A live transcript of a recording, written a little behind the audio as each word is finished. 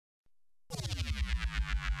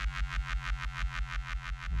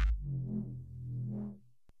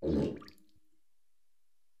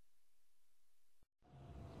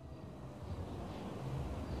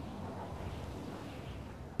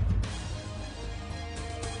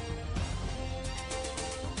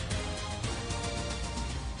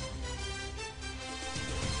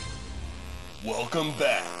Welcome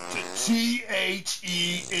back to THENEWS.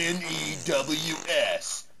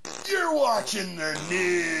 You're watching the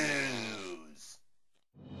news.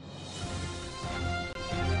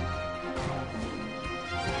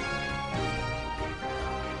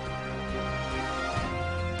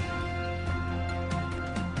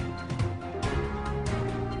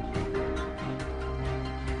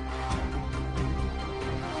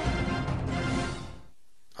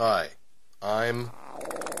 Hi,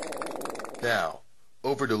 Now,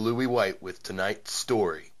 over to Louie White with tonight's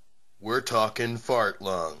story. We're talking fart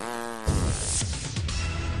lung.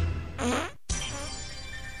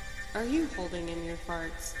 Are you holding in your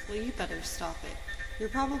farts? Well, you better stop it. You're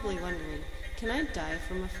probably wondering, can I die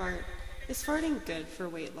from a fart? Is farting good for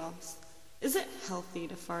weight loss? Is it healthy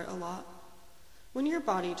to fart a lot? When your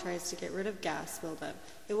body tries to get rid of gas buildup,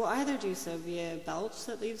 it will either do so via a belch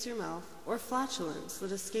that leaves your mouth or flatulence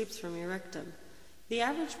that escapes from your rectum. The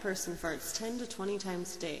average person farts 10 to 20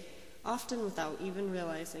 times a day, often without even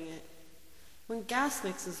realizing it. When gas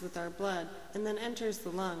mixes with our blood and then enters the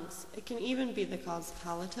lungs, it can even be the cause of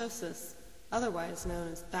halitosis, otherwise known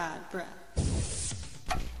as bad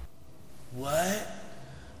breath. What?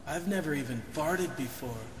 I've never even farted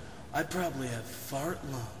before. I probably have fart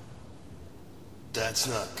lung. That's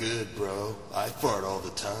not good, bro. I fart all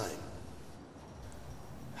the time.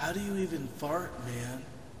 How do you even fart, man?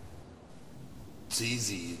 It's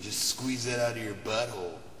easy. You just squeeze it out of your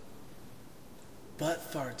butthole.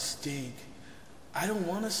 Butt farts stink. I don't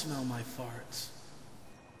want to smell my farts.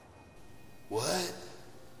 What?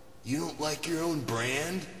 You don't like your own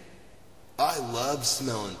brand? I love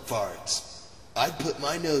smelling farts. I'd put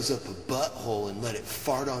my nose up a butthole and let it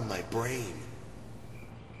fart on my brain.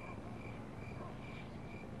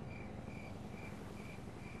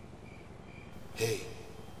 Hey,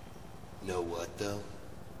 know what though?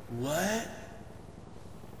 What?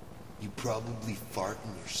 You probably fart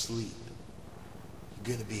in your sleep.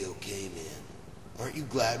 You're gonna be okay, man. Aren't you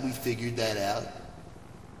glad we figured that out?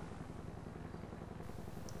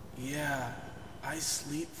 Yeah, I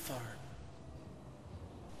sleep fart.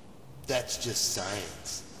 That's just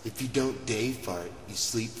science. If you don't day fart, you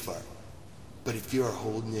sleep fart. But if you're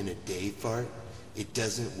holding in a day fart, it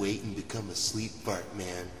doesn't wait and become a sleep fart,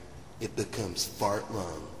 man. It becomes fart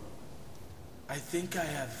lung. I think I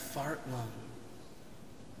have fart lung.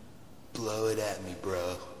 Blow it at me,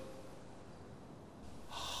 bro.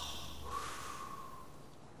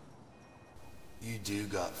 You do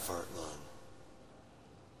got fart lung.